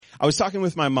I was talking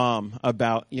with my mom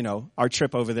about, our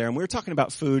trip over there, and we were talking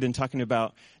about food and talking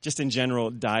about just in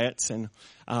general diets. And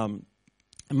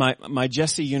my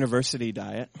Jesse University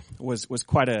diet was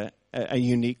quite a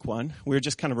unique one. We were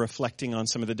just kind of reflecting on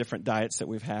some of the different diets that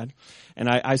we've had. And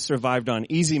I survived on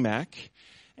Easy Mac,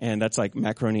 and that's like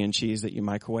macaroni and cheese that you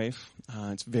microwave.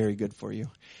 It's very good for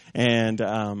you.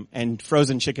 And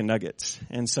frozen chicken nuggets.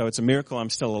 And so it's a miracle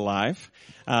I'm still alive.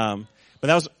 But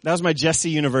that was my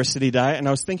Jesse University diet, and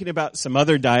I was thinking about some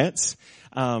other diets.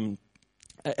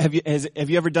 Have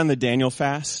you ever done the Daniel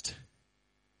fast?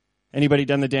 Anybody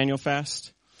done the Daniel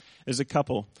fast? There's a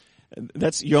couple.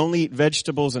 You only eat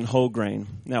vegetables and whole grain.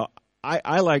 Now,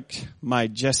 I like my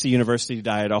Jesse University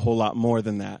diet a whole lot more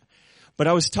than that. But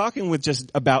I was talking with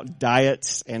just about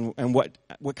diets and what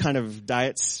kind of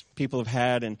diets people have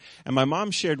had, and my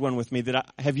mom shared one with me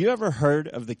have you ever heard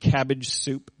of the cabbage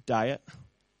soup diet?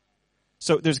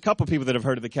 So there's a couple people that have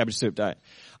heard of the cabbage soup diet.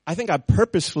 I think I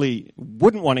purposefully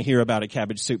wouldn't want to hear about a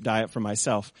cabbage soup diet for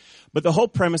myself. But the whole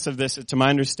premise of this, to my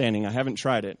understanding, I haven't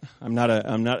tried it.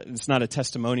 It's not a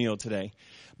testimonial today.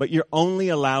 But you're only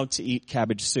allowed to eat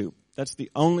cabbage soup. That's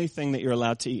the only thing that you're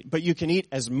allowed to eat. But you can eat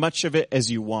as much of it as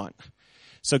you want.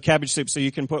 So cabbage soup, so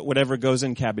you can put whatever goes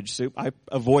in cabbage soup. I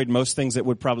avoid most things that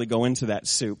would probably go into that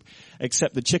soup,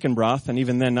 except the chicken broth, and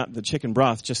even then not the chicken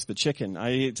broth, just the chicken.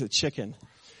 I eat the chicken.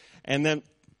 And then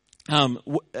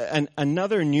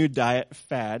another new diet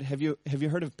fad. Have you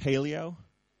heard of paleo?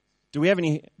 Do we have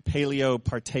any paleo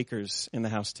partakers in the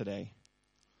house today?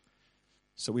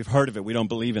 So we've heard of it. We don't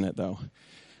believe in it though.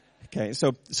 Okay,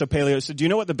 so paleo. So do you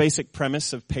know what the basic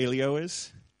premise of paleo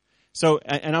is? So,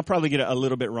 and I'll probably get it a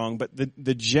little bit wrong, but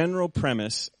the general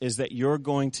premise is that you're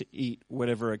going to eat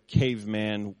whatever a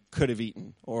caveman could have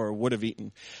eaten or would have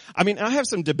eaten. I mean, I have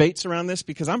some debates around this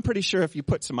because I'm pretty sure if you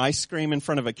put some ice cream in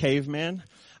front of a caveman,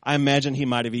 I imagine he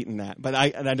might have eaten that. But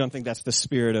I don't think that's the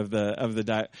spirit of the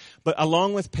diet. But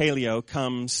along with paleo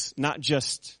comes not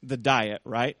just the diet,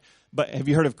 right? But have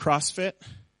you heard of CrossFit?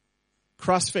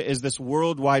 CrossFit is this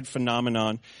worldwide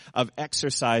phenomenon of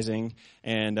exercising,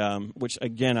 and which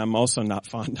again I'm also not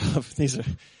fond of. This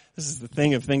is the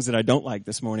thing of things that I don't like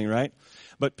this morning, right?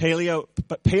 But paleo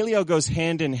goes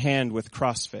hand in hand with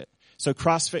CrossFit. So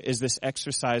CrossFit is this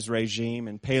exercise regime,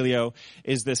 and paleo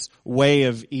is this way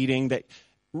of eating that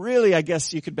really, I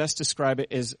guess you could best describe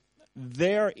it as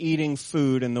they're eating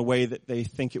food in the way that they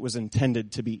think it was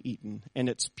intended to be eaten, in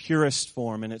its purest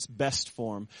form, in its best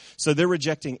form. So they're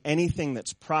rejecting anything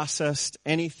that's processed,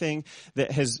 anything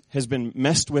that has been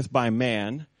messed with by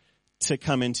man to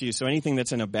come into you. So anything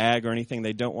that's in a bag or anything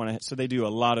they don't want to. So they do a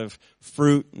lot of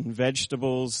fruit and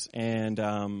vegetables and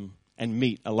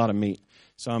meat, a lot of meat.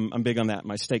 So I'm big on that.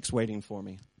 My steak's waiting for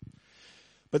me.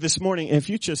 But this morning, if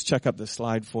you just check up the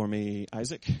slide for me,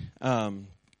 Isaac.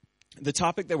 The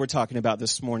topic that we're talking about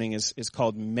this morning is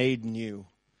called Made New.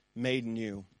 Made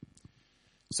New.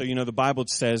 So, the Bible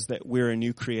says that we're a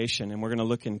new creation, and we're going to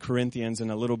look in Corinthians in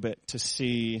a little bit to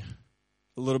see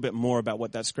a little bit more about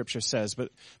what that scripture says.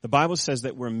 But the Bible says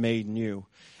that we're made new.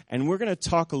 And we're going to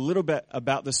talk a little bit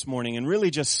about this morning and really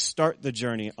just start the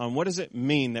journey on what does it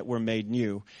mean that we're made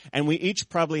new. And we each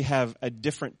probably have a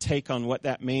different take on what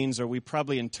that means, or we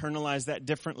probably internalize that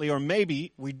differently, or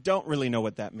maybe we don't really know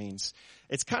what that means.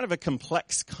 It's kind of a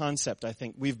complex concept, I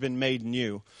think. We've been made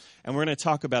new. And we're going to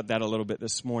talk about that a little bit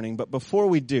this morning. But before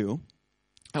we do,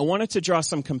 I wanted to draw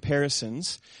some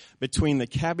comparisons between the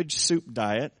cabbage soup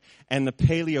diet and the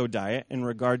paleo diet in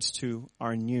regards to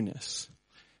our newness.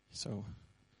 So,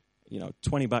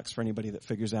 $20 for anybody that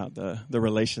figures out the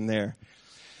relation there.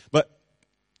 But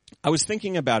I was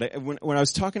thinking about it. When I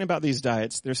was talking about these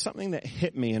diets, there's something that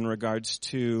hit me in regards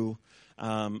to,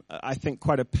 I think,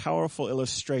 quite a powerful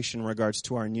illustration in regards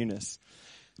to our newness.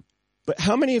 But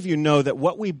how many of you know that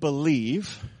what we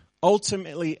believe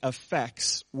ultimately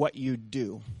affects what you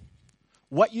do?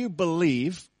 What you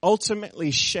believe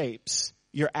ultimately shapes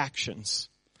your actions.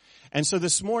 And so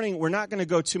this morning, we're not going to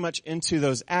go too much into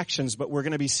those actions, but we're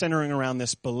going to be centering around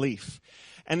this belief.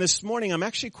 And this morning, I'm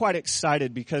actually quite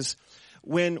excited because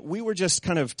when we were just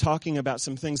kind of talking about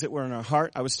some things that were in our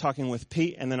heart, I was talking with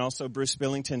Pete and then also Bruce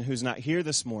Billington, who's not here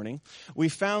this morning. We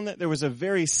found that there was a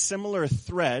very similar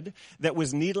thread that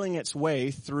was needling its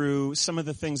way through some of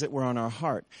the things that were on our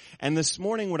heart. And this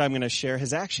morning, what I'm going to share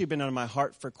has actually been on my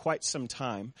heart for quite some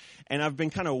time. And I've been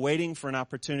kind of waiting for an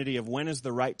opportunity of when is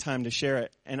the right time to share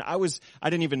it. And I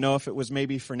didn't even know if it was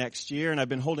maybe for next year, and I've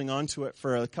been holding on to it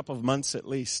for a couple of months at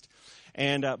least.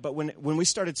 And but when we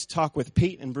started to talk with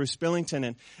Pete and Bruce Billington,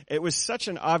 and it was such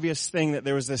an obvious thing that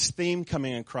there was this theme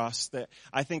coming across that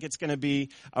I think it's going to be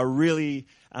a really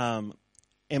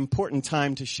important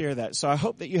time to share that. So I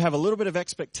hope that you have a little bit of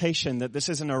expectation that this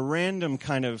isn't a random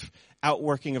kind of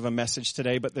outworking of a message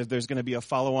today, but that there's going to be a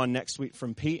follow-on next week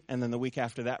from Pete, and then the week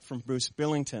after that from Bruce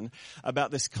Billington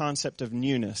about this concept of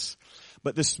newness.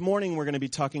 But this morning we're going to be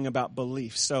talking about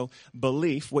belief. So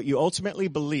belief, what you ultimately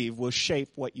believe, will shape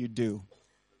what you do.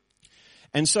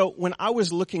 And so when I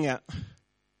was looking at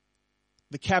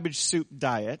the cabbage soup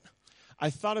diet, I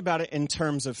thought about it in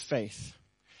terms of faith.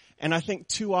 And I think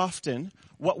too often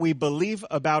what we believe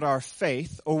about our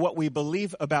faith or what we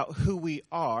believe about who we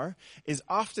are is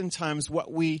oftentimes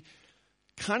what we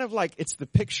kind of like, it's the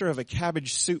picture of a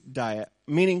cabbage soup diet,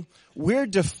 meaning we're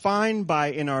defined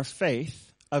by, in our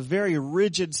faith, a very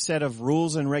rigid set of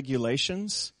rules and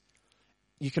regulations.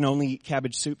 You can only eat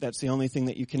cabbage soup. That's the only thing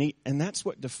that you can eat. And that's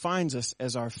what defines us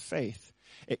as our faith.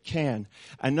 It can.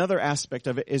 Another aspect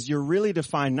of it is you're really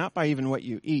defined not by even what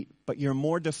you eat, but you're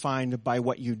more defined by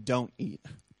what you don't eat.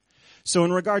 So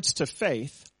in regards to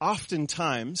faith,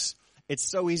 oftentimes it's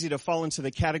so easy to fall into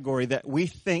the category that we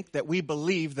think, that we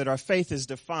believe that our faith is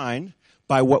defined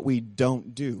by what we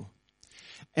don't do.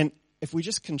 And if we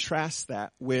just contrast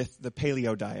that with the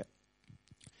paleo diet.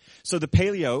 So the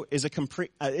paleo is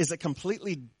a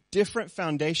completely different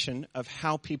foundation of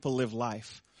how people live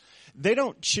life. They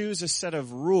don't choose a set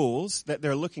of rules that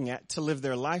they're looking at to live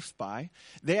their life by.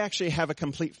 They actually have a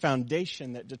complete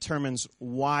foundation that determines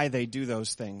why they do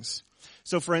those things.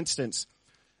 So for instance,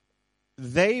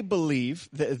 they believe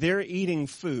that they're eating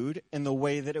food in the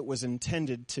way that it was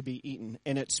intended to be eaten,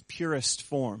 in its purest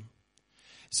form.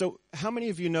 So how many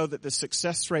of you know that the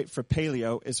success rate for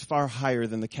paleo is far higher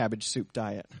than the cabbage soup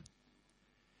diet?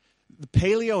 The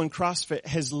paleo and CrossFit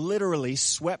has literally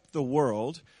swept the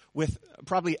world with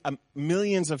probably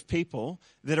millions of people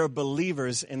that are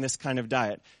believers in this kind of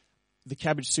diet. The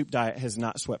cabbage soup diet has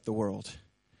not swept the world.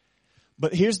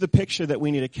 But here's the picture that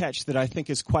we need to catch that I think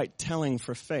is quite telling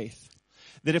for faith.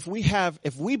 That if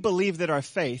we believe that our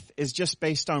faith is just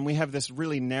based on, we have this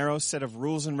really narrow set of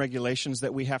rules and regulations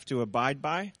that we have to abide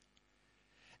by,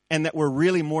 and that we're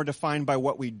really more defined by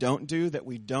what we don't do, that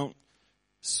we don't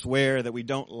swear, that we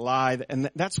don't lie, and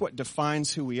that's what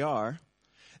defines who we are,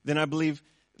 then I believe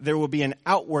there will be an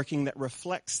outworking that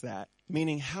reflects that.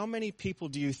 Meaning, how many people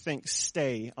do you think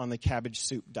stay on the cabbage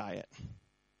soup diet?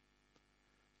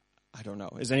 I don't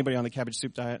know. Is anybody on the cabbage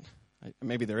soup diet?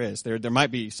 Maybe there is. There might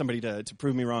be somebody to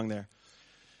prove me wrong there.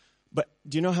 But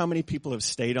do you know how many people have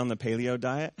stayed on the paleo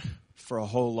diet for a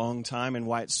whole long time and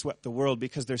why it swept the world?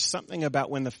 Because there's something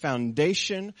about when the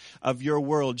foundation of your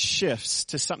world shifts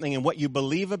to something, and what you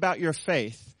believe about your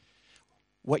faith,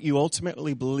 what you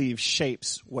ultimately believe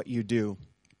shapes what you do.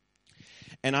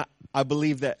 And I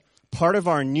believe that part of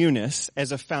our newness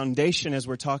as a foundation, as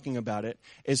we're talking about it,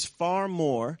 is far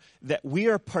more that we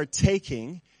are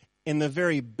partaking in the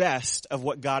very best of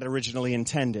what God originally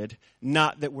intended,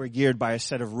 not that we're geared by a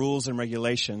set of rules and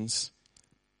regulations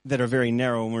that are very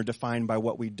narrow and we're defined by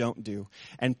what we don't do.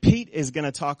 And Pete is going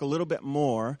to talk a little bit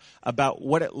more about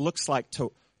what it looks like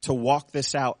to walk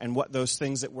this out and what those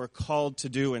things that we're called to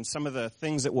do and some of the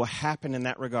things that will happen in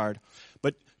that regard.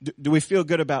 But do we feel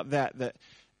good about that? That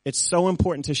it's so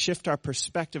important to shift our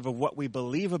perspective of what we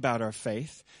believe about our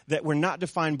faith, that we're not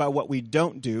defined by what we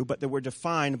don't do, but that we're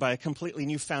defined by a completely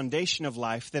new foundation of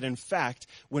life, that in fact,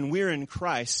 when we're in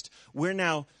Christ, we're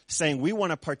now saying we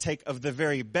want to partake of the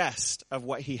very best of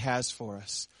what He has for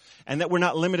us. And that we're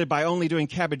not limited by only doing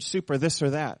cabbage soup or this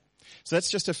or that. So that's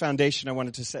just a foundation I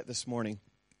wanted to set this morning.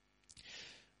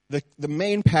 The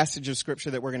main passage of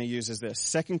Scripture that we're going to use is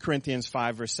this, 2 Corinthians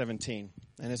 5, verse 17.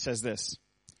 And it says this,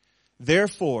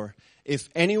 "Therefore, if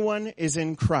anyone is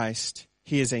in Christ,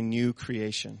 he is a new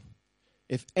creation.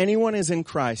 If anyone is in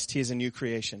Christ, he is a new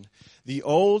creation. The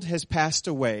old has passed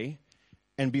away,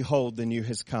 and behold, the new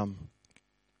has come."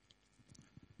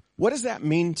 What does that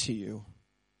mean to you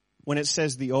when it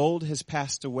says the old has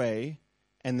passed away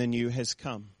and the new has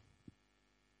come?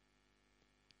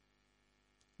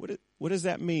 What does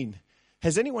that mean?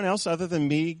 Has anyone else other than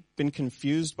me been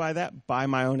confused by that, by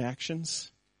my own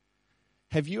actions?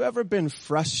 Have you ever been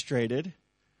frustrated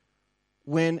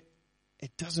when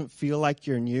it doesn't feel like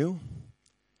you're new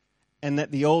and that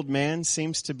the old man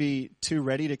seems to be too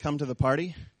ready to come to the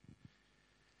party?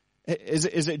 Is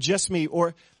it just me?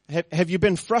 Or have you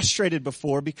been frustrated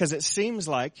before because it seems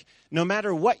like no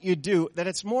matter what you do, that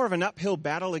it's more of an uphill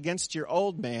battle against your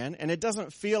old man, and it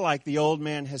doesn't feel like the old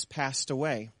man has passed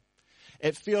away?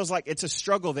 It feels like it's a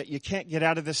struggle, that you can't get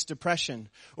out of this depression,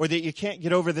 or that you can't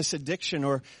get over this addiction,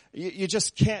 or you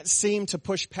just can't seem to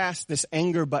push past this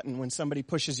anger button when somebody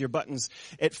pushes your buttons.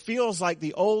 It feels like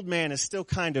the old man is still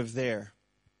kind of there.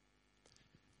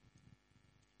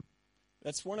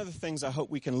 That's one of the things I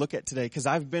hope we can look at today, because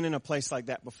I've been in a place like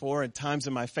that before at times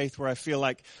in my faith where I feel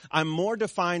like I'm more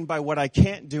defined by what I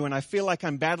can't do, and I feel like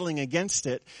I'm battling against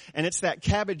it. And it's that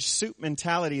cabbage soup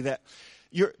mentality that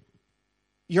you're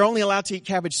only allowed to eat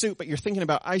cabbage soup, but you're thinking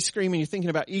about ice cream, and you're thinking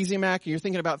about Easy Mac, and you're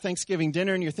thinking about Thanksgiving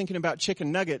dinner, and you're thinking about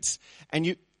chicken nuggets,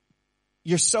 and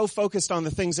you're so focused on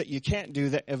the things that you can't do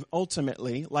that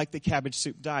ultimately, like the cabbage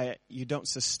soup diet, you don't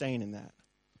sustain in that.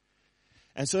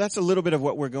 And so that's a little bit of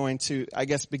what we're going to, I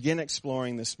guess, begin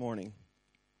exploring this morning.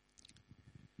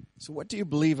 So what do you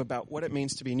believe about what it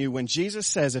means to be new? When Jesus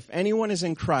says, if anyone is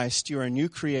in Christ, you are a new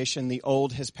creation, the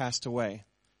old has passed away.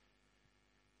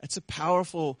 That's a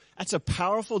powerful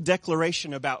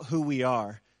declaration about who we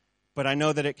are. But I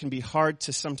know that it can be hard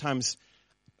to sometimes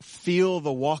feel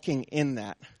the walking in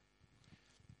that.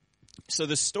 So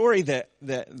the story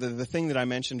the thing that I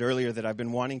mentioned earlier that I've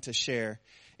been wanting to share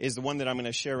is the one that I'm going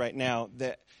to share right now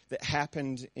that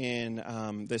happened in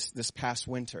this past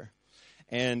winter.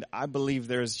 And I believe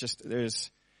there's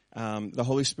the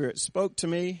Holy Spirit spoke to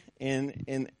me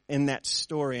in that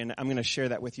story, and I'm going to share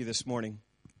that with you this morning.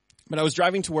 But I was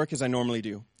driving to work as I normally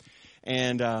do.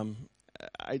 And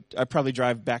I probably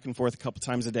drive back and forth a couple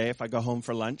times a day if I go home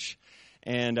for lunch.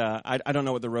 And I don't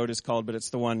know what the road is called, but it's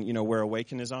the one, where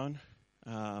Awaken is on.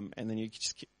 And then you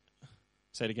just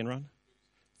say it again, Ron?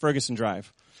 Ferguson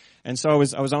Drive. And so I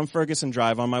was on Ferguson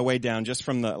Drive on my way down, just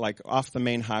from off the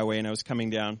main highway, and I was coming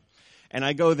down. And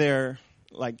I go there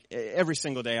every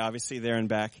single day, obviously, there and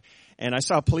back. And I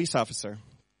saw a police officer.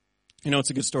 It's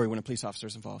a good story when a police officer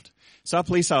is involved. Saw a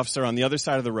police officer on the other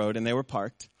side of the road, and they were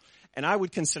parked. And I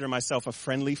would consider myself a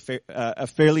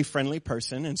fairly friendly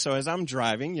person. And so as I'm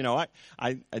driving,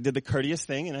 I did the courteous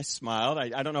thing and I smiled.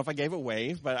 I don't know if I gave a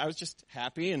wave, but I was just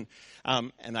happy. And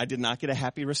I did not get a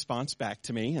happy response back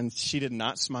to me. And she did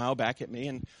not smile back at me.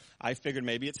 And I figured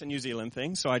maybe it's a New Zealand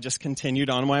thing. So I just continued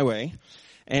on my way.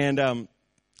 And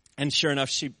sure enough,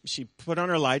 she put on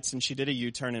her lights and she did a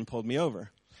U-turn and pulled me over.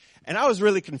 And I was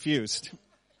really confused.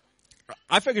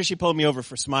 I figured she pulled me over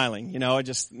for smiling,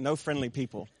 just no friendly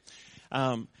people.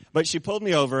 But she pulled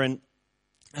me over and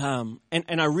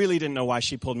I really didn't know why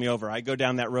she pulled me over. I go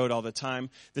down that road all the time.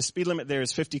 The speed limit there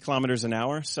is 50 kilometers an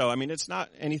hour. So, it's not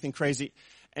anything crazy.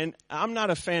 And I'm not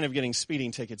a fan of getting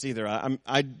speeding tickets either.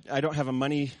 I don't have a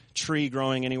money tree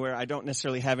growing anywhere. I don't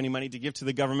necessarily have any money to give to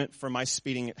the government for my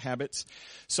speeding habits.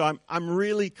 So I'm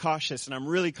really cautious and I'm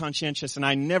really conscientious, and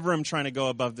I never am trying to go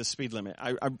above the speed limit.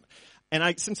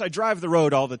 Since I drive the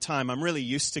road all the time, I'm really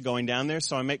used to going down there.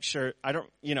 So I make sure I don't,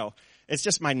 it's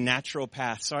just my natural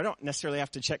path. So I don't necessarily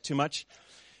have to check too much.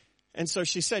 And so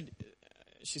she said,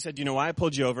 you know why I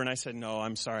pulled you over? And I said, no,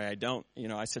 I'm sorry, I don't.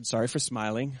 I said, sorry for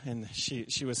smiling. And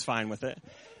she was fine with it.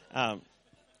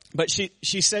 But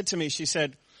she said to me,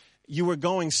 you were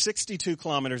going 62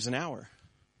 kilometers an hour.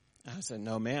 I said,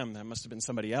 no, ma'am, that must have been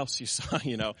somebody else you saw,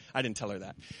 I didn't tell her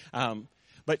that.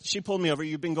 But she pulled me over.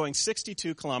 You've been going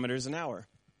 62 kilometers an hour.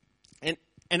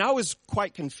 And I was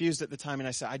quite confused at the time, and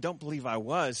I said, I don't believe I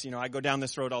was. I go down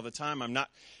this road all the time. I'm not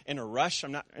in a rush.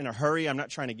 I'm not in a hurry. I'm not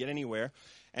trying to get anywhere.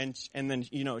 And then,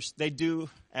 they do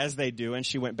as they do, and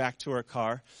she went back to her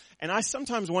car. And I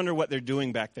sometimes wonder what they're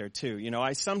doing back there, too.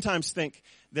 I sometimes think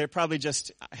they're probably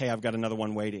just, hey, I've got another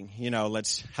one waiting.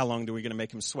 How long are we going to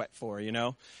make him sweat for,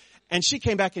 And she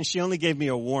came back, and she only gave me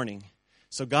a warning.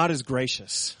 So God is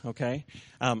gracious, okay?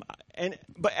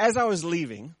 But as I was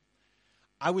leaving,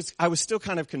 I was still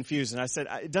kind of confused, and I said,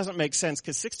 it doesn't make sense,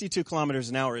 because 62 kilometers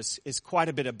an hour is quite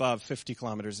a bit above 50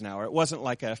 kilometers an hour. It wasn't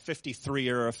like a 53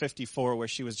 or a 54 where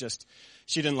she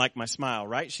didn't like my smile,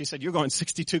 right? She said, you're going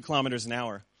 62 kilometers an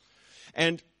hour.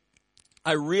 And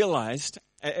I realized,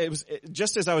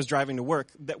 just as I was driving to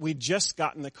work, that we'd just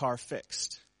gotten the car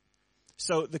fixed.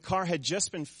 So the car had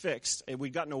just been fixed, and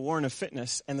we'd gotten a warrant of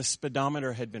fitness, and the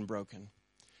speedometer had been broken.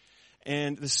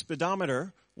 And the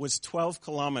speedometer was 12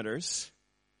 kilometers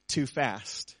too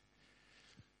fast.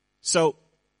 So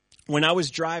when I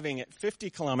was driving at 50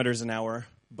 kilometers an hour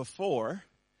before,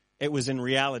 it was in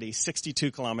reality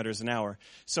 62 kilometers an hour.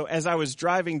 So as I was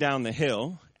driving down the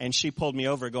hill and she pulled me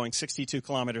over going 62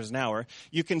 kilometers an hour,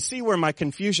 you can see where my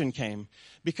confusion came,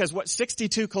 because what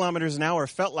 62 kilometers an hour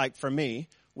felt like for me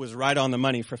was right on the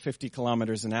money for 50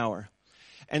 kilometers an hour.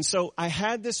 And so I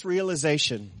had this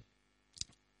realization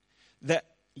that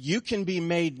you can be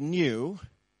made new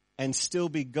and still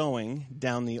be going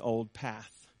down the old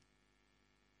path.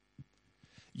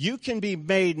 You can be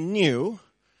made new,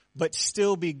 but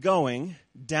still be going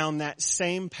down that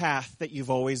same path that you've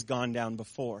always gone down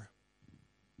before.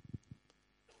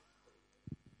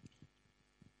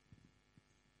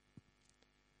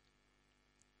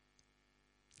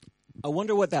 I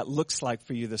wonder what that looks like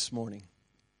for you this morning.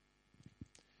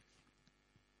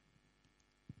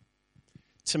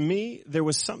 to me, there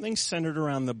was something centered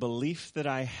around the belief that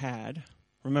I had.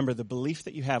 Remember, the belief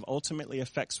that you have ultimately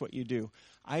affects what you do.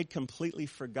 I had completely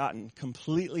forgotten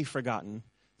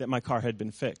that my car had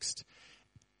been fixed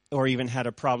or even had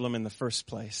a problem in the first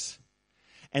place.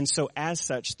 And so as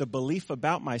such, the belief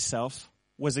about myself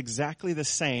was exactly the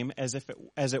same as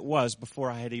it was before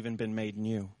I had even been made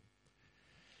new.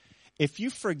 If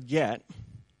you forget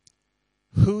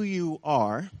who you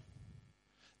are,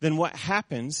 then what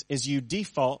happens is you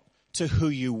default to who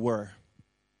you were.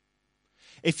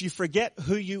 If you forget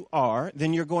who you are,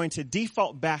 then you're going to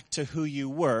default back to who you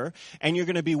were, and you're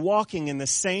going to be walking in the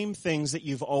same things that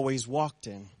you've always walked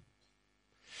in.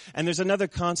 And there's another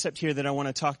concept here that I want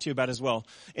to talk to you about as well.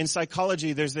 In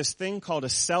psychology, there's this thing called a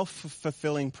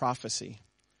self-fulfilling prophecy.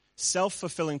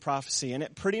 Self-fulfilling prophecy. And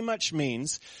it pretty much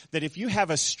means that if you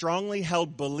have a strongly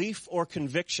held belief or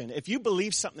conviction, if you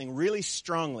believe something really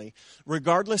strongly,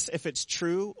 regardless if it's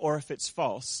true or if it's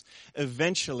false,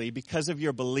 eventually, because of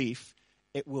your belief,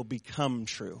 it will become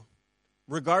true.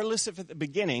 Regardless if at the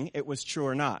beginning it was true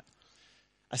or not.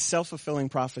 A self-fulfilling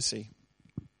prophecy.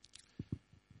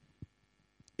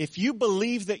 If you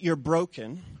believe that you're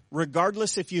broken,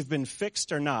 regardless if you've been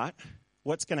fixed or not,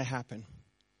 what's going to happen?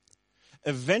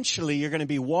 Eventually, you're going to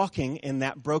be walking in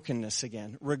that brokenness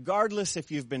again, regardless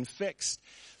if you've been fixed.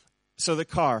 So the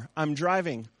car, I'm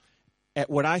driving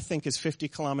at what I think is 50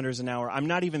 kilometers an hour. I'm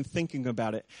not even thinking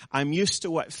about it. I'm used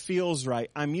to what feels right.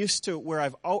 I'm used to where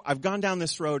I've gone down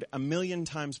this road a million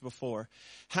times before.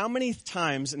 How many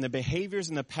times in the behaviors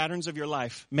and the patterns of your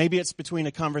life, maybe it's between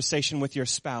a conversation with your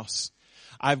spouse,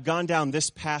 I've gone down this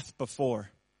path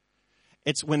before.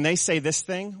 It's when they say this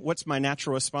thing, what's my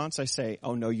natural response? I say,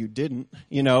 oh no, you didn't,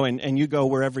 and you go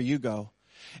wherever you go.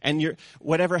 And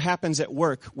whatever happens at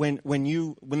work, when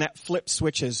that flip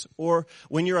switches, or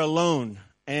when you're alone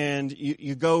and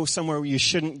you go somewhere where you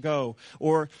shouldn't go,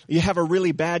 or you have a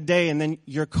really bad day and then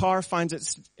your car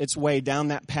finds its way down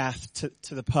that path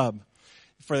to the pub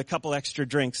for a couple extra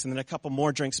drinks and then a couple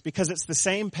more drinks because it's the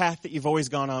same path that you've always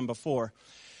gone on before.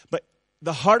 But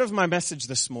the heart of my message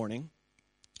this morning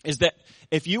is that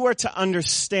if you are to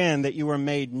understand that you were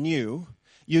made new,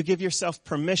 you give yourself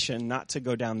permission not to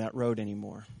go down that road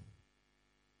anymore.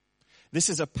 This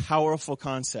is a powerful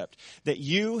concept, that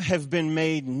you have been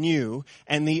made new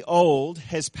and the old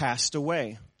has passed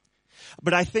away.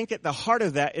 But I think at the heart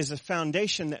of that is a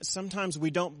foundation that sometimes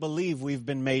we don't believe we've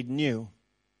been made new.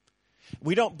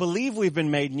 We don't believe we've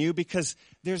been made new because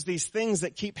there's these things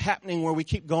that keep happening where we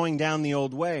keep going down the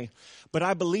old way. But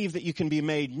I believe that you can be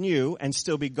made new and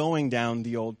still be going down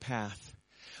the old path.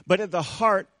 But at the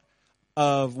heart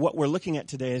of what we're looking at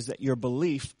today is that your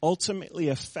belief ultimately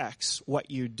affects what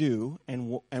you do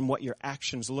and what your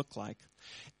actions look like.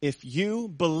 If you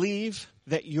believe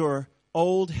that your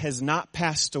old has not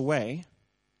passed away,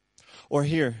 or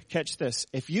here, catch this,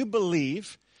 if you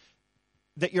believe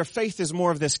that your faith is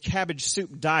more of this cabbage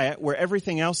soup diet where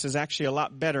everything else is actually a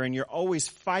lot better and you're always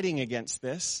fighting against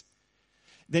this,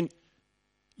 then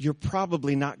you're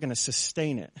probably not going to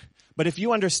sustain it. But if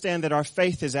you understand that our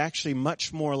faith is actually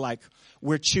much more like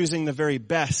we're choosing the very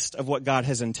best of what God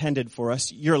has intended for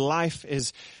us, your life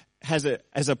has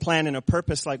a plan and a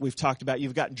purpose like we've talked about.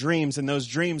 You've got dreams and those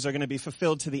dreams are going to be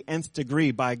fulfilled to the nth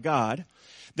degree by God.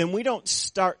 Then we don't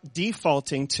start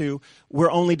defaulting to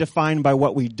we're only defined by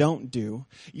what we don't do.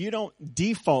 You don't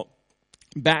default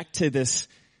back to this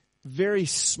very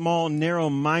small,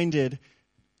 narrow-minded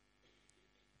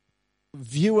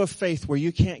view of faith where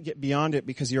you can't get beyond it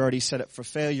because you're already set up for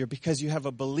failure, because you have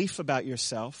a belief about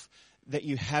yourself that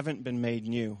you haven't been made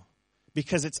new,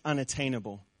 because it's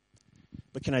unattainable.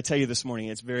 But can I tell you this morning,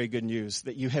 it's very good news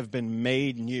that you have been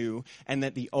made new and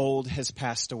that the old has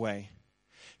passed away.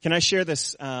 Can I share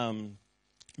this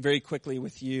very quickly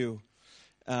with you?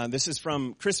 This is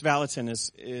from Chris Valentin,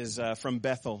 is from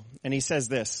Bethel, and he says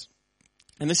this.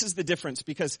 And this is the difference,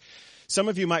 because some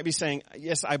of you might be saying,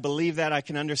 yes, I believe that. I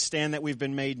can understand that we've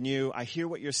been made new. I hear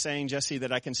what you're saying, Jesse,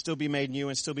 that I can still be made new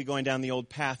and still be going down the old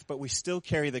path, but we still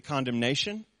carry the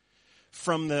condemnation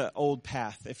from the old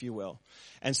path, if you will.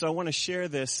 And so I want to share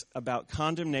this about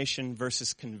condemnation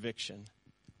versus conviction.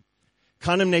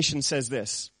 Condemnation says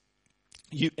this.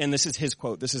 And this is his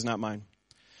quote. This is not mine.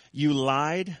 You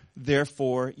lied,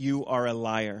 therefore you are a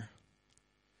liar.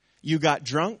 You got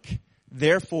drunk,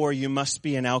 therefore you must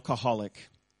be an alcoholic.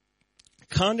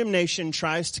 Condemnation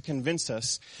tries to convince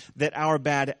us that our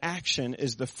bad action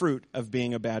is the fruit of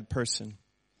being a bad person.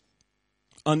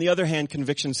 On the other hand,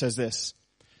 conviction says this.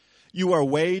 You are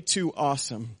way too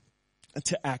awesome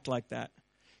to act like that.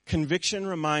 Conviction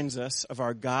reminds us of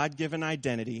our God-given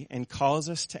identity and calls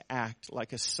us to act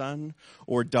like a son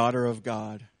or daughter of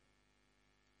God.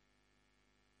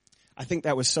 I think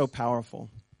that was so powerful.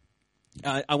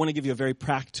 I want to give you a very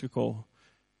practical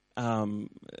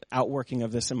outworking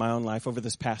of this in my own life over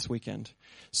this past weekend.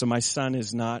 So my son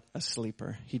is not a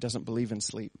sleeper. He doesn't believe in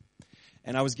sleep.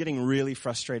 And I was getting really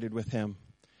frustrated with him.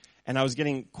 And I was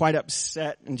getting quite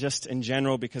upset and just in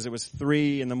general because it was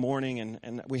 3 a.m.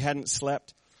 and we hadn't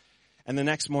slept. And the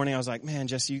next morning I was like, man,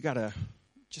 Jesse, you got to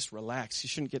just relax. You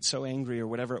shouldn't get so angry or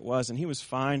whatever it was. And he was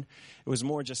fine. It was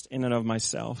more just in and of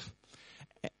myself.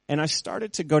 And I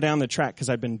started to go down the track because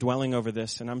I've been dwelling over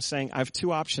this. And I'm saying I have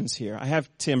 2 options here. I have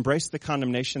to embrace the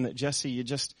condemnation that, Jesse,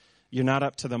 you're not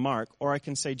up to the mark. Or I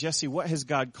can say, Jesse, what has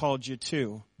God called you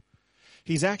to?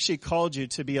 He's actually called you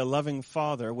to be a loving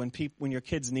father when your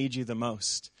kids need you the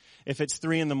most. If it's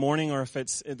 3 a.m. or if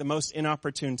it's at the most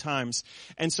inopportune times.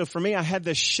 And so for me, I had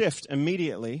this shift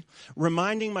immediately,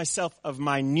 reminding myself of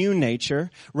my new nature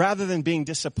rather than being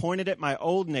disappointed at my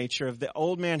old nature of the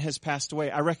old man has passed away.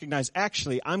 I recognize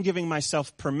actually I'm giving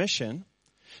myself permission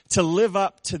to live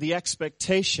up to the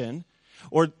expectation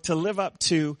or to live up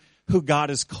to who God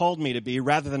has called me to be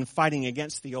rather than fighting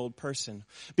against the old person.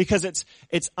 Because it's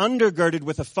undergirded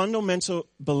with a fundamental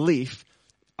belief.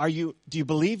 Do you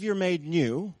believe you're made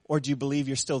new or do you believe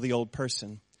you're still the old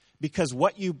person? Because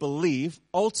what you believe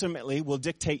ultimately will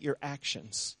dictate your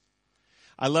actions.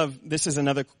 This is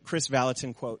another Chris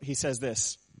Valentin quote. He says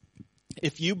this,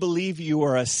 if you believe you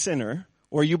are a sinner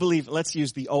or you believe, let's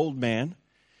use the old man,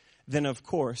 then of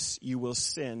course you will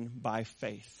sin by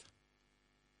faith.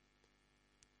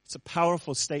 It's a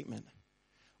powerful statement.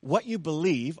 What you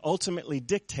believe ultimately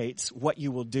dictates what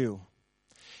you will do.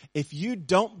 If you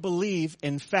don't believe,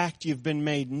 in fact, you've been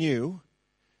made new,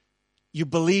 you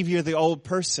believe you're the old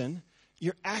person,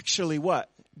 you're actually what?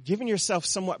 Giving yourself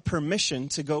somewhat permission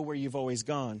to go where you've always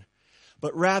gone.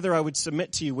 But rather, I would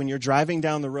submit to you when you're driving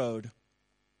down the road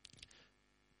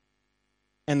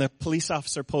and the police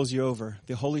officer pulls you over,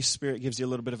 the Holy Spirit gives you a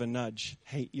little bit of a nudge.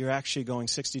 Hey, you're actually going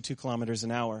 62 kilometers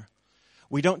an hour.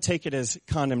 We don't take it as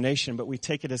condemnation, but we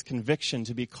take it as conviction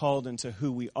to be called into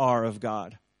who we are of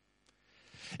God.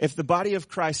 If the body of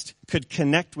Christ could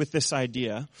connect with this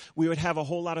idea, we would have a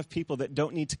whole lot of people that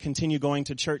don't need to continue going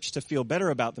to church to feel better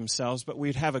about themselves, but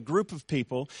we'd have a group of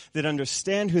people that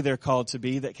understand who they're called to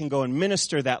be, that can go and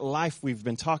minister that life we've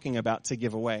been talking about to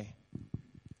give away.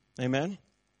 Amen?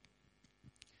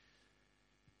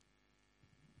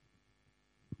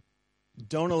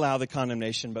 Don't allow the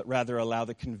condemnation, but rather allow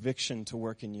the conviction to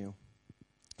work in you.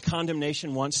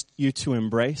 Condemnation wants you to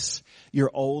embrace your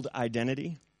old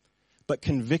identity. But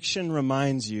conviction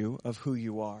reminds you of who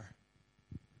you are.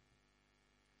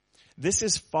 This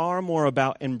is far more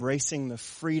about embracing the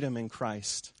freedom in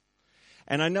Christ.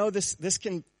 And I know this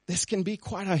can be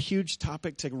quite a huge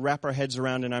topic to wrap our heads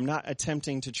around, and I'm not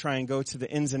attempting to try and go to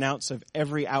the ins and outs of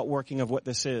every outworking of what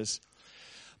this is.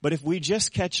 But if we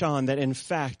just catch on that, in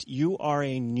fact, you are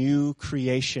a new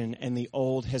creation and the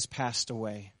old has passed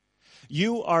away.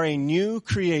 You are a new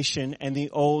creation and the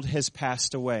old has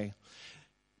passed away.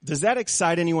 Does that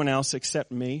excite anyone else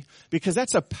except me? Because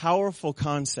that's a powerful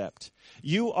concept.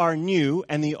 You are new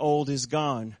and the old is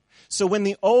gone. So when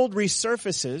the old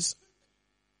resurfaces,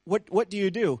 what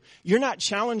do? You're not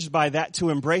challenged by that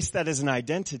to embrace that as an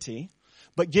identity,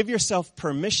 but give yourself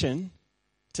permission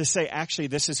to say, actually,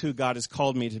 this is who God has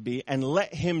called me to be, and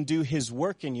let Him do His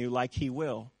work in you like He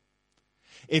will.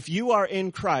 If you are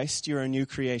in Christ, you're a new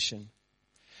creation.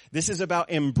 This is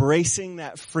about embracing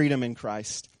that freedom in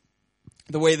Christ.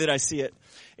 The way that I see it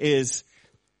is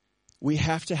we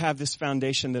have to have this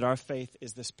foundation that our faith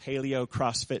is this paleo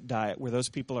CrossFit diet where those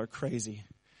people are crazy.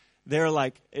 They're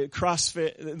like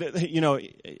CrossFit, you know,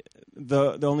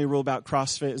 the only rule about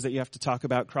CrossFit is that you have to talk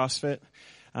about CrossFit.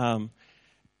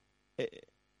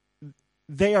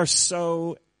 They are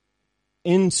so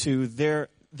into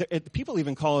people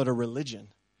even call it a religion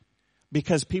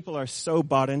because people are so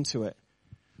bought into it.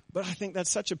 But I think that's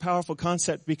such a powerful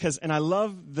concept and I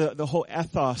love the whole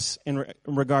ethos in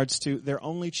regards to they're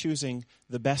only choosing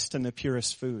the best and the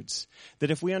purest foods.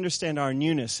 That if we understand our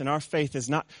newness and our faith is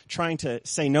not trying to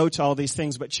say no to all these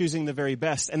things, but choosing the very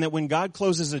best. And that when God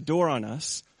closes a door on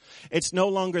us, it's no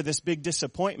longer this big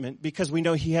disappointment because we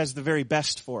know He has the very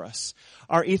best for us.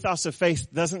 Our ethos of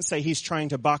faith doesn't say He's trying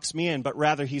to box me in, but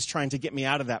rather He's trying to get me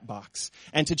out of that box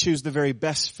and to choose the very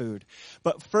best food.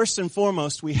 But first and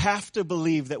foremost, we have to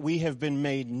believe that we have been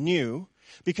made new,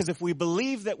 because if we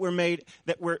believe that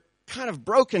we're kind of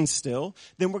broken still,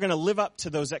 then we're going to live up to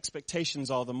those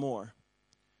expectations all the more.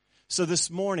 So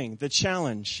this morning, the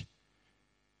challenge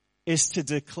is to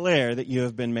declare that you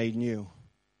have been made new.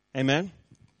 Amen?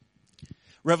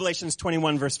 Revelations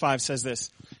 21 verse 5 says this,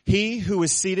 "He who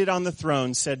is seated on the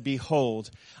throne said, 'Behold,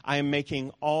 I am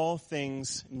making all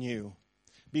things new.'"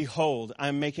 Behold, I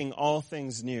am making all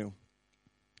things new.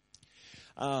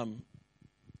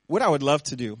 What I would love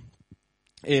to do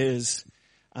is,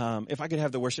 if I could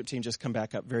have the worship team just come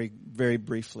back up very, very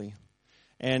briefly.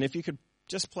 And if you could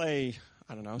just play,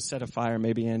 I don't know, Set a Fire,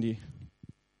 maybe, Andy.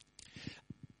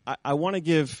 I want to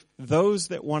give those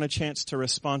that want a chance to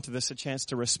respond to this a chance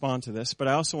to respond to this, but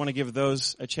I also want to give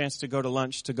those a chance to go to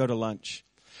lunch to go to lunch.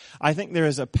 I think there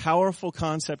is a powerful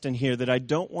concept in here that I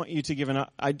don't want you to give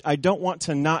I don't want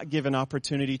to not give an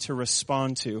opportunity to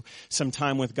respond to some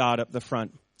time with God up the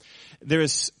front.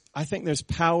 I think there's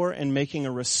power in making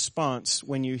a response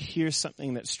when you hear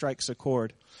something that strikes a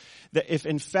chord. That if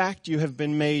in fact you have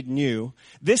been made new,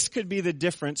 this could be the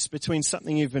difference between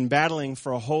something you've been battling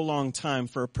for a whole long time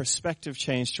for a perspective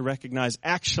change to recognize,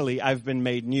 actually, I've been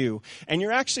made new. And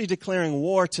you're actually declaring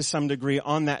war to some degree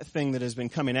on that thing that has been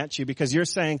coming at you because you're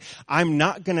saying, I'm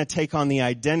not going to take on the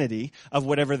identity of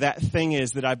whatever that thing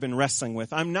is that I've been wrestling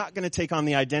with. I'm not going to take on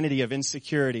the identity of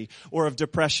insecurity or of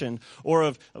depression or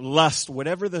of lust,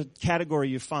 whatever the category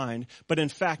you find. But in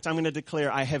fact, I'm going to declare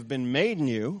I have been made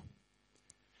new,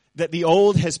 that the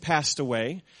old has passed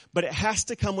away, but it has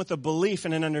to come with a belief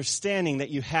and an understanding that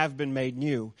you have been made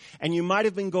new. And you might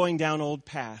have been going down old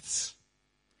paths,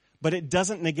 but it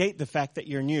doesn't negate the fact that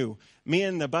you're new. Me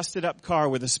in the busted up car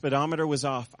where the speedometer was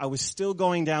off, I was still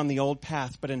going down the old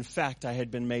path, but in fact I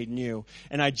had been made new.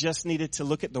 And I just needed to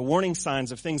look at the warning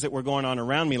signs of things that were going on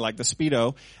around me, like the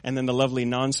Speedo and then the lovely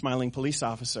non-smiling police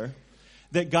officer.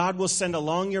 That God will send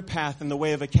along your path in the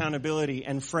way of accountability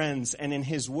and friends and in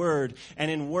His Word and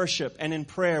in worship and in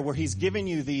prayer where He's giving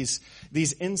you these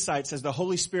insights as the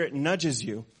Holy Spirit nudges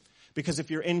you. Because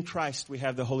if you're in Christ, we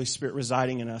have the Holy Spirit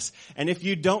residing in us. And if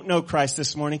you don't know Christ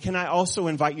this morning, can I also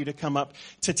invite you to come up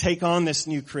to take on this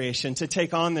new creation, to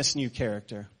take on this new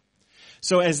character?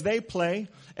 So as they play,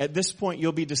 at this point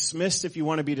you'll be dismissed if you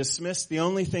want to be dismissed. The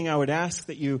only thing I would ask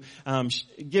that you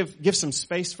give some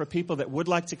space for people that would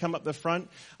like to come up the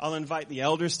front. I'll invite the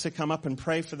elders to come up and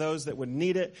pray for those that would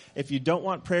need it. If you don't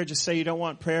want prayer, just say you don't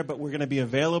want prayer, but we're going to be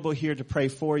available here to pray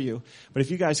for you. But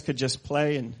if you guys could just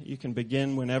play and you can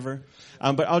begin whenever.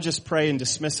 But I'll just pray and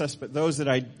dismiss us. But those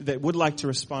that would like to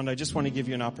respond, I just want to give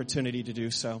you an opportunity to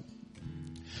do so.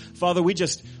 Father,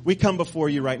 we come before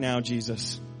you right now,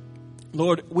 Jesus.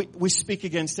 Lord, we speak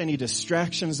against any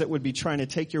distractions that would be trying to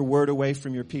take your word away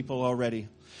from your people already.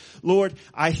 Lord,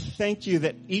 I thank you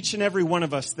that each and every one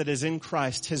of us that is in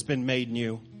Christ has been made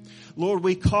new. Lord,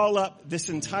 we call up this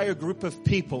entire group of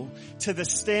people to the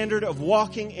standard of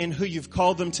walking in who you've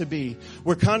called them to be,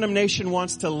 where condemnation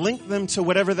wants to link them to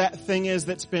whatever that thing is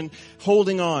that's been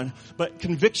holding on, but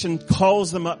conviction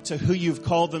calls them up to who you've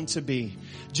called them to be.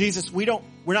 Jesus, we're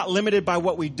not limited by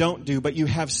what we don't do, but you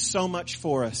have so much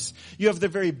for us. You have the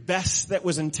very best that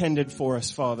was intended for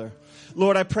us, Father.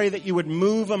 Lord, I pray that you would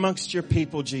move amongst your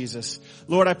people, Jesus.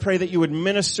 Lord, I pray that you would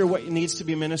minister what needs to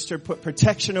be ministered, put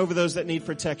protection over those that need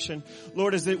protection.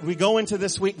 Lord, as we go into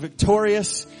this week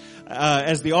victorious,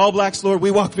 as the All Blacks, Lord, we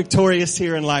walk victorious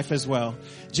here in life as well.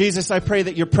 Jesus, I pray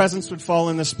that your presence would fall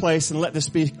in this place and let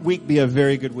this week be a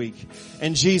very good week.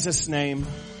 In Jesus' name,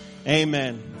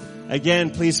 amen.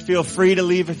 Again, please feel free to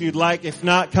leave if you'd like. If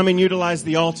not, come and utilize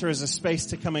the altar as a space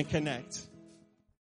to come and connect.